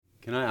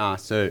Can I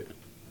ask, so,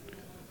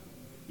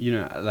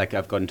 like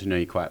I've gotten to know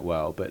you quite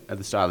well, but at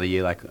the start of the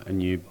year, like I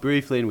knew you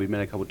briefly and we've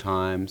met a couple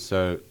times,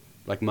 so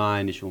like my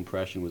initial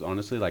impression was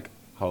honestly like,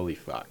 holy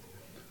fuck.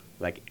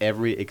 Like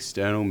every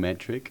external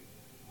metric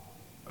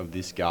of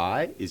this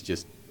guy is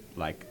just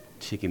like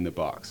ticking the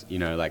box,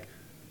 like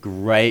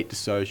great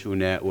social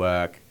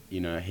network,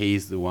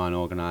 he's the one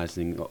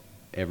organizing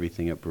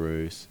everything at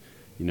Bruce,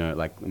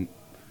 like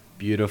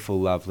beautiful,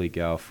 lovely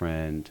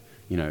girlfriend,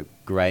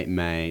 great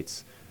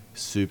mates,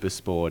 super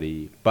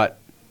sporty, but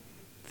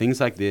things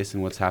like this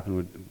and what's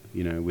happened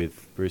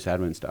with Bruce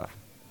Admin stuff,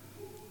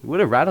 it would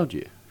have rattled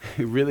you.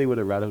 It really would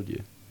have rattled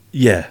you.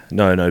 Yeah,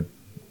 no,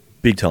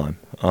 big time.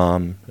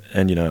 And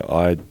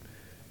I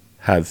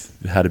have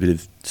had a bit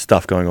of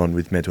stuff going on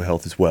with mental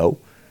health as well.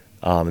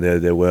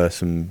 There were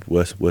some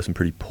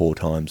pretty poor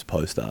times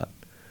post that.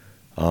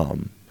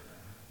 Do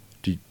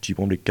you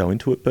want me to go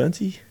into it,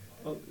 Burnsy?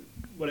 Well,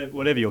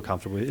 whatever you're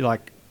comfortable with.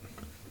 Like,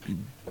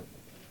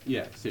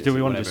 yeah. Do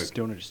we want to just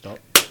stop?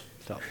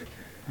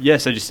 Yeah.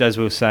 So just as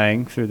we were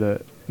saying, through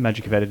the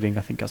magic of editing,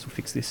 I think Gus will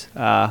fix this.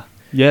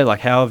 Like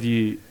how have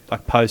you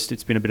post?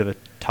 It's been a bit of a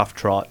tough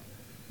trot.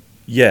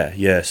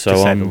 Yeah. So to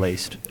say the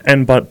least.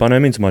 And by no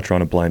means am I trying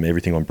to blame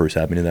everything on Bruce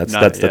Admin, and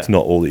that's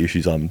not all the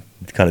issues I'm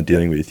kind of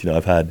dealing with.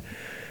 I've had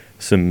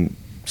some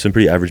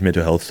pretty average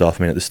mental health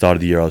stuff. I mean, at the start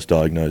of the year, I was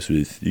diagnosed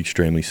with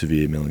extremely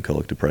severe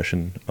melancholic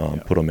depression.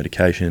 Put on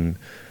medication.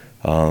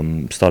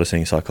 Started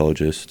seeing a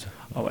psychologist.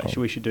 Oh wait,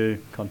 we should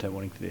do content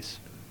warning for this.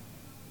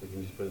 We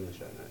can just put it in the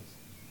show notes.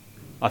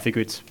 I think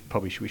we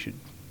should.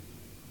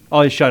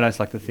 Oh, show notes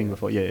like the thing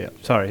before. Yeah.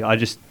 Sorry,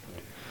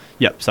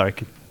 sorry.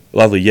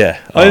 Lovely, yeah.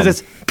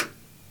 Wait,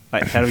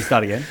 how do we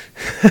start again?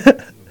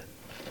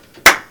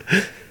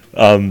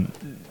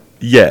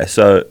 Yeah,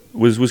 so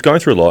was going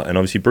through a lot, and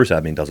obviously Bruce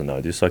Admin doesn't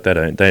know this. Like they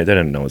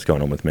don't know what's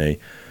going on with me.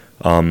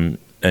 And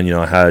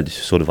I had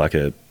sort of like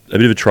a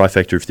bit of a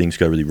trifecta of things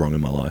go really wrong in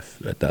my life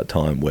at that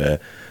time, where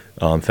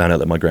found out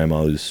that my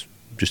grandma was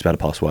just about to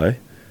pass away.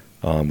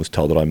 Was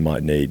told that I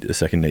might need a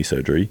second knee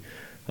surgery,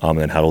 and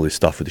then had all this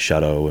stuff with the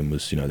shadow, and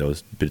was there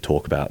was a bit of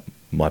talk about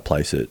my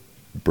place at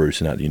Bruce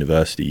and at the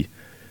university.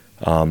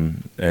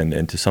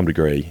 And to some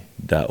degree,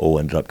 that all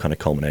ended up kind of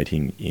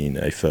culminating in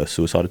a first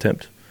suicide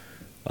attempt,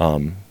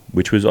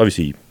 which was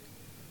obviously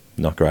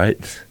not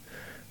great,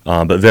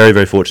 but very,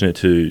 very fortunate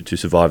to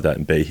survive that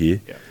and be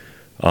here.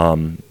 Yeah.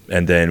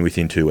 And then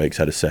within 2 weeks,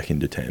 had a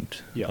second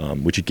attempt,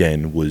 which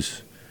again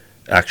was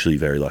actually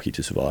very lucky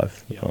to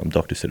survive. Yeah.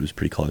 Doctor said it was a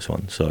pretty close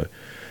one. So,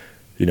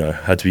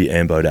 had to be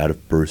amboed out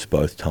of Bruce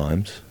both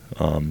times.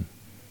 And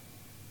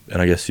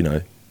I guess,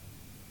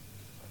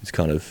 it's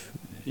kind of...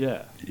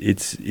 Yeah,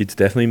 it's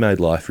definitely made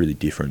life really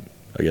different.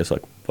 I guess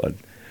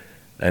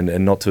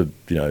and not to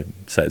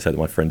say that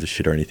my friends are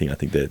shit or anything. I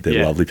think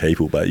they're lovely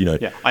people, but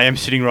I am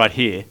sitting right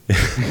here.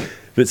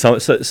 But some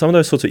of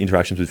those sorts of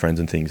interactions with friends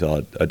and things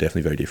are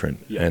definitely very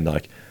different. Yeah. And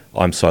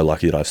I'm so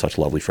lucky that I have such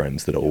lovely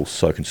friends that are all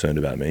so concerned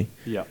about me.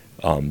 Yeah.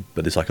 But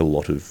there's a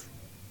lot of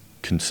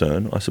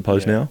concern, I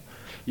suppose now.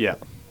 Yeah,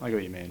 I get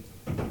what you mean.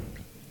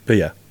 But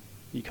yeah.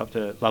 You copped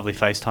a lovely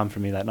FaceTime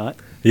from me that night.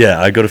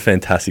 Yeah, I got a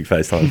fantastic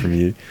FaceTime from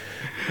you.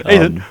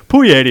 Ethan,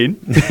 pull your head in.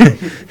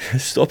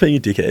 Stop being a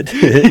dickhead.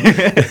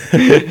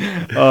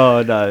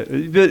 Oh no,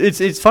 but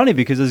it's funny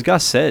because as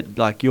Gus said,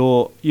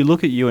 you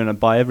look at you and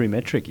by every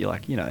metric, you're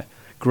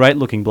great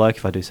looking bloke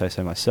if I do say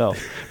so myself.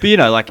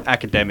 But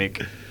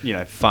academic,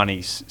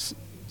 funny,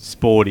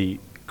 sporty,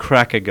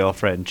 cracker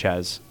girlfriend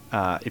Chaz,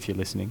 if you're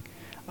listening,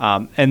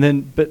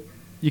 but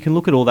you can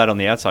look at all that on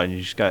the outside and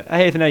you just go,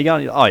 hey, Ethan, how you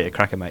going? Oh, yeah,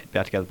 cracker, mate.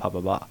 About to go to the pub,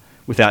 blah, blah,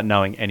 without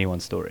knowing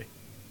anyone's story.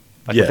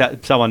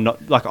 Without someone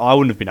I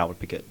wouldn't have been able to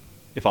pick it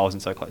if I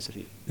wasn't so close to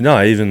you.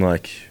 No, even my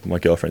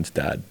girlfriend's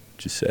dad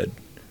just said,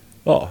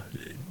 oh,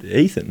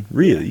 Ethan,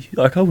 really?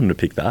 I wouldn't have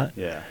picked that.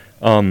 Yeah.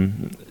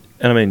 And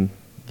I mean,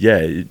 yeah,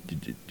 it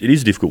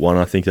is a difficult one.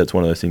 I think that's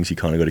one of those things you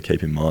kind of got to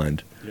keep in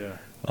mind. Yeah.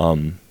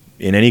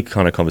 In any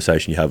kind of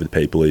conversation you have with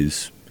people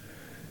is,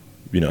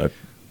 that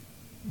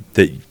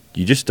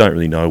you just don't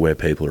really know where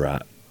people are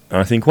at. And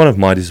I think one of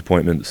my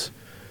disappointments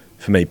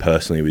for me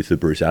personally with the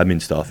Bruce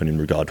Admin stuff and in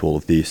regard to all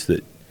of this,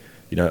 that,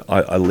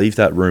 I leave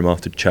that room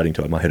after chatting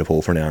to my head of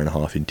hall for an hour and a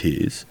half in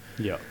tears.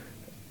 Yeah.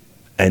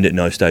 And at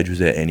no stage was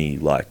there any,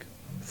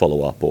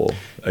 follow-up or,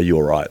 are you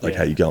all right?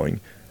 How you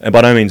going? And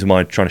by no means am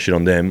I trying to shit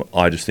on them.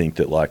 I just think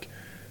that,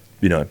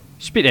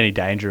 Spit any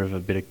danger of a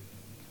bit of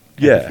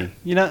empathy.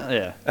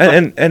 Yeah.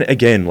 And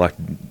again,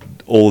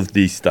 all of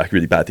these,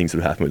 really bad things that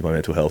have happened with my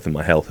mental health and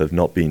my health have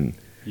not been...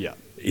 Yeah.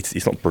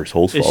 It's not Bruce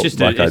Hall's fault. It's just,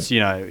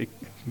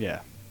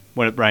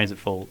 when it rains,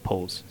 it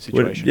pours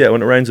situation.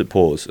 When it rains, it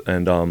pours.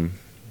 And,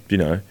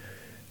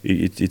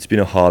 it's been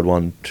a hard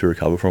one to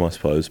recover from, I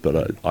suppose,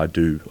 but I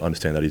do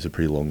understand that is a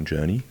pretty long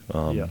journey.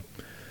 And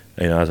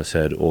as I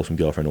said, awesome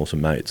girlfriend,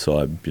 awesome mate. So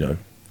I'm,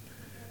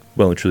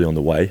 well and truly on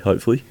the way,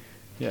 hopefully.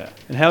 Yeah.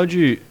 And how would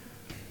you,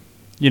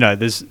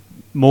 there's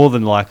more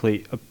than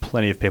likely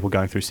plenty of people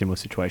going through similar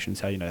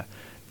situations. How,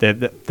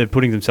 they're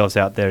putting themselves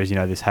out there as,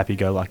 this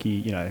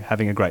happy-go-lucky,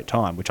 having a great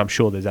time, which I'm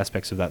sure there's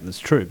aspects of that that's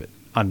true. But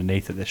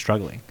underneath it they're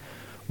struggling.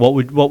 What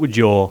would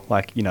your,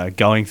 like, you know,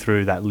 going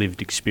through that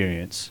lived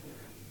experience,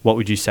 what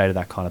would you say to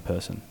that kind of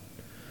person?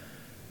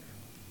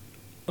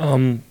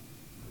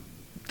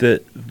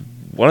 That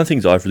one of the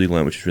things I've really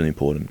learned, which is really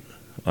important,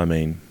 I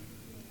mean,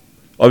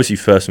 obviously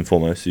first and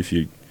foremost, if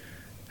you're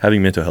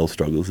having mental health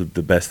struggles,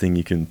 the best thing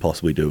you can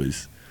possibly do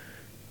is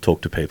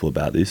talk to people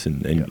about this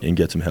and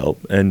get some help.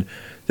 And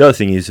the other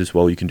thing is as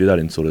well, you can do that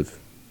in sort of,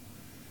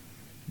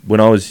 when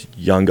I was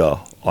younger,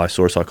 I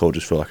saw a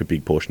psychologist for like a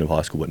big portion of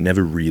high school, but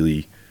never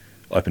really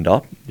opened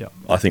up. Yeah.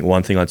 I think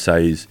one thing I'd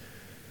say is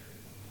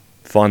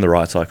find the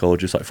right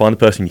psychologist, like find the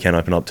person you can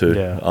open up to.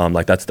 Yeah.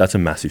 Like that's a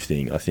massive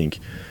thing. I think,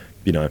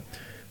 you know,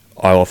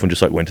 I often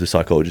just like went to the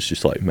psychologist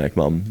just like make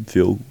mum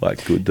feel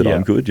like good that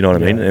I'm good. You know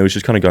what I mean? And it was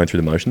just kind of going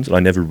through the motions. And I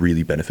never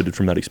really benefited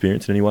from that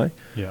experience in any way.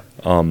 Yeah.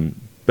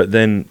 But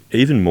then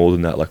even more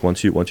than that, like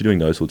once you're doing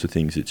those sorts of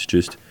things,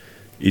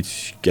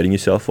 it's getting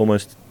yourself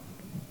almost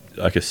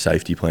like a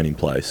safety plan in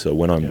place. So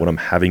when I'm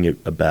having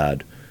a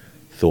bad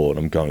thought,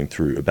 I'm going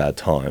through a bad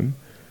time,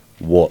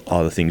 what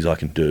are the things I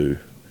can do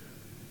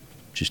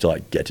just to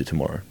like get to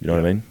tomorrow? You know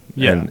what I mean?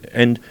 Yeah.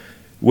 And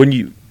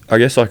when I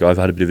guess like I've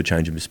had a bit of a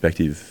change in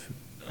perspective.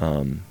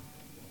 And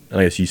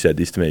I guess you said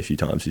this to me a few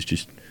times, is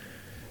just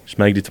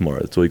make it tomorrow.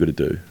 That's all you got to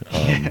do.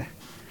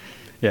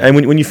 Yeah.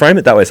 And when you frame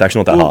it that way, it's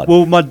actually not that hard.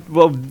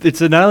 Well,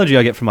 it's an analogy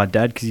I get from my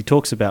dad, because he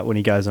talks about when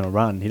he goes on a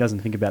run, he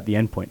doesn't think about the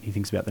end point. He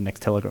thinks about the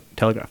next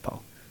telegraph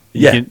pole.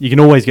 Yeah. You can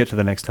always get to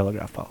the next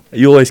telegraph pole.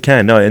 You always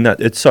can. No, and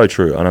it's so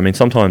true. And I mean,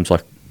 sometimes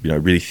like, you know,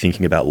 really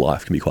thinking about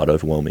life can be quite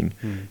overwhelming.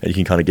 And you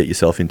can kind of get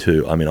yourself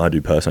into, I mean, I do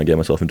personally get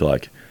myself into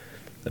like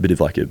a bit of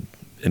like an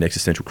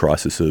existential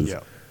crisis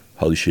of,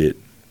 holy shit,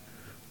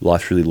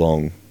 life's really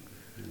long.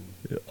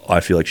 I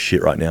feel like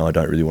shit right now. I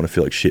don't really want to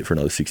feel like shit for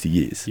another 60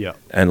 years. Yeah.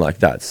 And like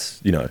that's,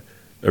 you know,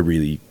 a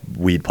really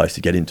weird place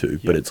to get into.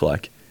 But it's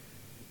like,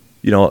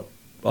 you know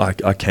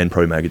what, I can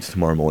probably make it to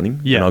tomorrow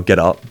morning. Yeah. And I'll get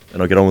up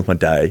and I'll get on with my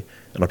day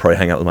and I'll probably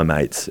hang out with my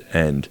mates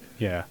and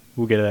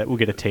we'll get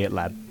a tea at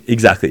lab.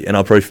 Exactly. And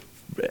I'll probably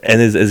and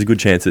there's a good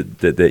chance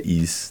that there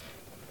is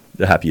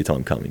a happier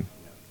time coming.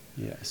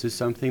 Yeah. So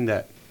something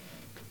that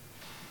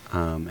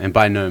and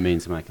by no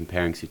means am I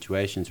comparing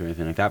situations or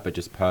anything like that, but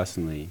just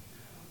personally,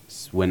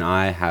 when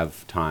I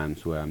have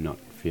times where I'm not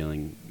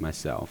feeling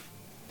myself,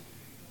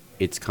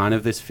 it's kind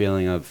of this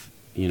feeling of,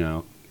 you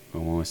know, I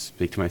want to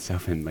speak to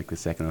myself in like the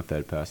second or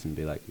third person and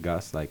be like,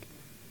 Gus, like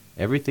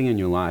everything in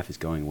your life is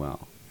going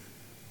well.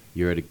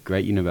 You're at a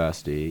great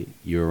university.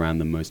 You're around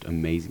the most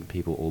amazing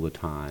people all the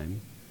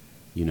time.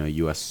 You know,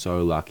 you are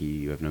so lucky.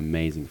 You have an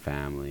amazing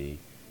family.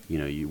 You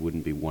know, you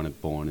wouldn't be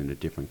born in a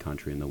different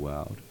country in the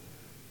world.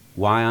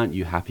 Why aren't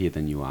you happier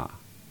than you are?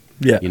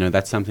 Yeah. You know,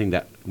 that's something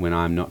that when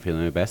I'm not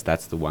feeling my best,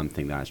 that's the one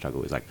thing that I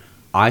struggle with. Like,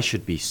 I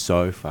should be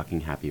so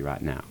fucking happy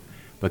right now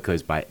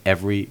because by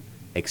every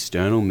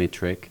external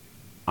metric,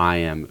 I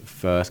am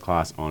first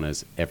class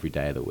honors every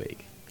day of the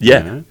week. Yeah.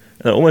 You know?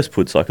 And it almost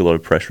puts like a lot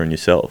of pressure on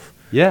yourself.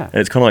 Yeah. And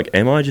it's kind of like,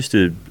 am I just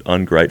an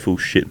ungrateful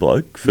shit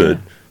bloke for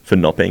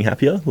not being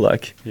happier?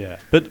 Like, yeah.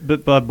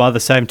 But by the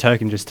same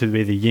token, just to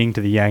be the yin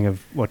to the yang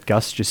of what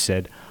Gus just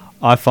said,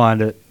 I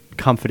find it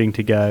comforting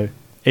to go,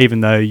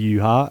 even though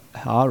you are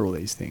all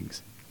these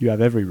things, you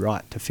have every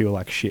right to feel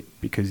like shit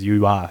because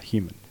you are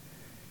human.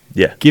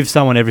 Yeah. Give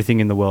someone everything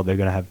in the world, they're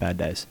going to have bad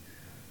days.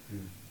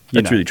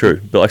 That's really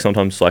true. But like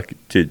sometimes, like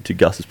to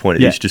Gus's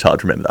point, it's just hard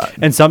to remember that.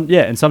 And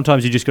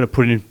sometimes you just got to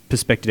put it in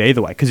perspective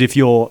either way. Because if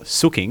you're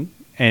sooking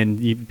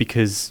and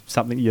because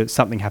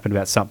something happened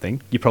about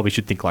something, you probably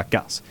should think like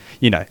Gus.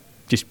 You know,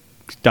 just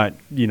don't.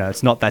 You know,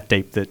 it's not that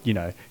deep that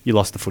you you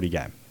lost the footy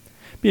game.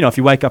 But, you know, if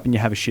you wake up and you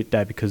have a shit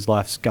day because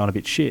life's going a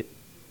bit shit,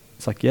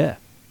 it's like,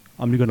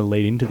 I'm going to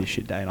lead into this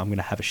shit day and I'm going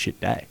to have a shit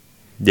day.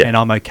 Yeah. And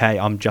I'm okay.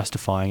 I'm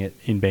justifying it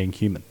in being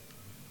human.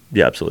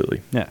 Yeah,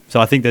 absolutely. Yeah. So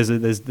I think there's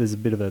a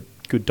bit of a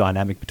good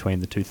dynamic between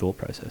the two thought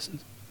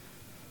processes.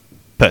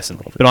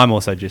 Personally. But I'm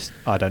also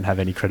I don't have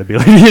any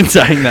credibility in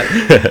saying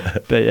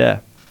that. But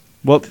yeah.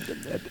 Well,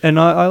 and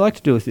I like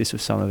to do this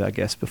with some of our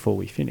guests before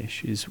we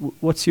finish, is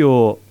what's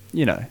your,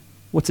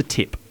 what's a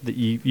tip that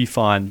you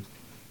find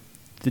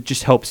that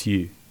just helps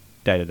you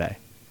day to day?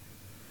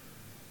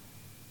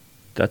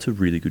 That's a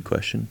really good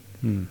question.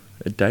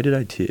 A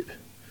day-to-day tip.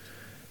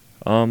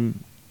 Wow.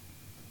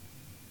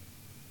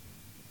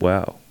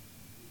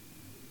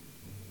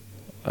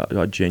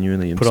 I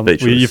genuinely am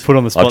speechless. You've put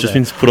on the spot. I've just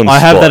been put on the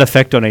spot. I have that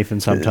effect on Ethan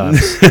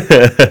sometimes.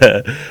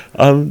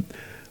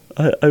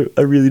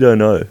 I really don't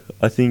know.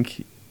 I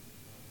think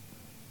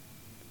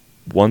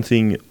one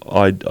thing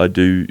I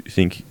do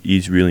think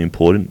is really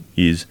important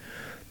is,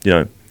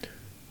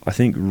 I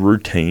think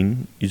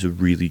routine is a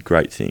really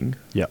great thing.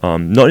 Yeah.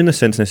 Not in the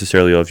sense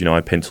necessarily of,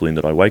 I pencil in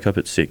that I wake up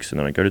at 6 and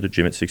then I go to the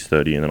gym at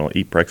 6:30 and then I'll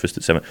eat breakfast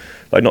at 7.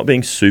 Like not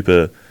being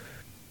super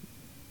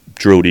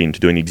drilled into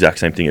doing the exact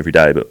same thing every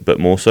day, but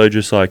more so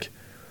just like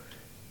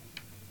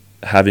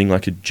having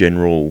like a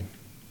general,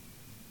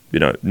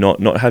 not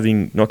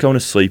going to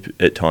sleep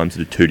at times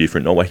that are too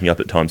different, not waking up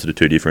at times that are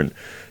too different,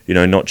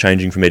 not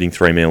changing from eating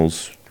 3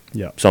 meals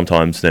Yeah.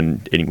 sometimes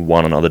than eating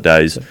one on other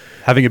days. So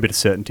having a bit of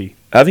certainty.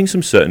 Having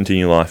some certainty in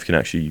your life can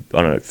actually,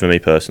 I don't know, for me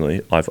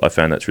personally, I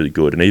found that's really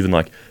good. And even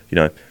like, you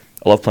know,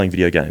 I love playing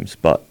video games,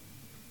 but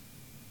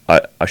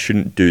I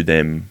shouldn't do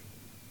them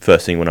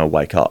first thing when I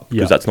wake up,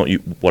 because that's not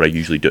what I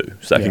usually do.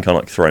 So that can kind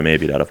of like throw me a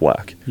bit out of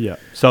whack. Yeah.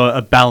 So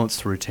a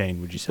balanced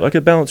routine, would you say? Like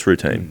a balanced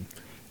routine.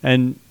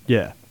 And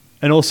yeah.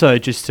 And also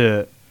just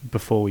to,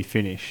 before we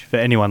finish, for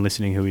anyone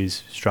listening who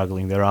is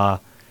struggling, there are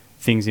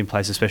things in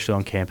place, especially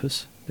on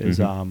campus. There's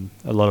a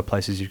lot of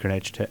places you can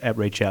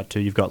reach out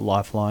to. You've got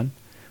Lifeline,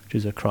 which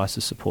is a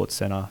crisis support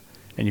centre,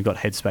 and you've got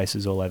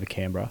headspaces all over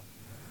Canberra.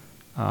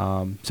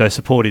 So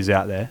support is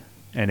out there,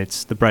 and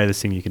it's the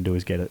bravest thing you can do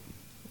is get it.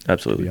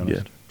 Absolutely, to be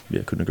honest.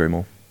 Yeah, couldn't agree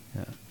more.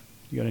 Yeah.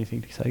 You got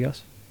anything to say,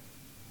 Gus?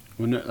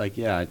 Well, no, like,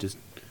 yeah,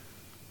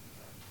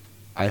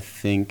 I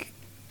think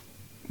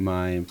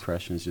my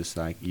impression is just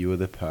like, you are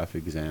the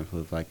perfect example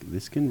of like,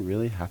 this can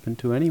really happen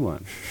to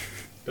anyone.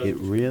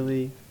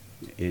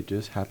 It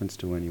just happens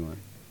to anyone.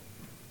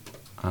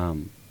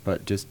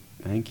 But just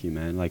thank you,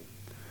 man. Like,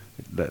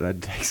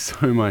 that takes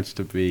so much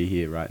to be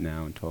here right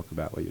now and talk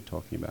about what you're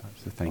talking about.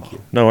 So thank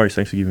you. No worries.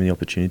 Thanks for giving me the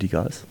opportunity,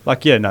 guys.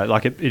 Like, yeah, no,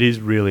 like it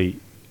is really,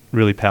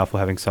 really powerful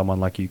having someone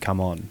like you come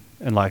on.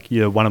 And like,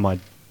 you're one of my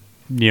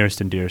nearest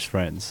and dearest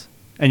friends.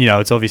 And, you know,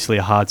 it's obviously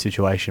a hard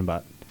situation,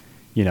 but,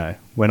 you know,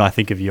 when I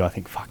think of you, I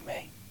think, fuck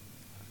me.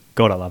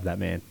 God, I love that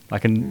man.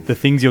 Like, and the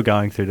things you're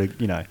going through to,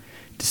 you know,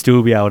 to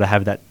still be able to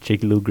have that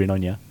cheeky little grin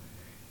on you.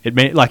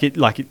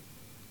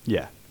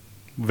 Yeah.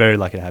 Very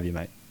lucky to have you,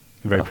 mate.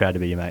 I'm very proud to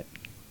be your mate.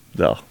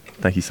 Oh,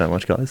 thank you so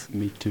much, guys.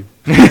 Me too.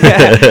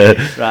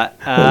 Right.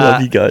 I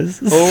love you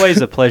guys.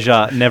 Always a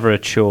pleasure, never a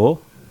chore,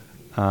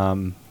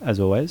 as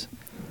always.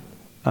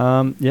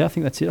 Yeah, I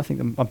think that's it. I think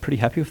I'm pretty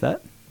happy with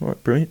that. All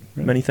right, brilliant.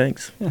 Right. Many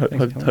thanks. Yeah, thanks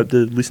for coming. Hope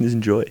the listeners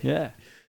enjoy. Yeah.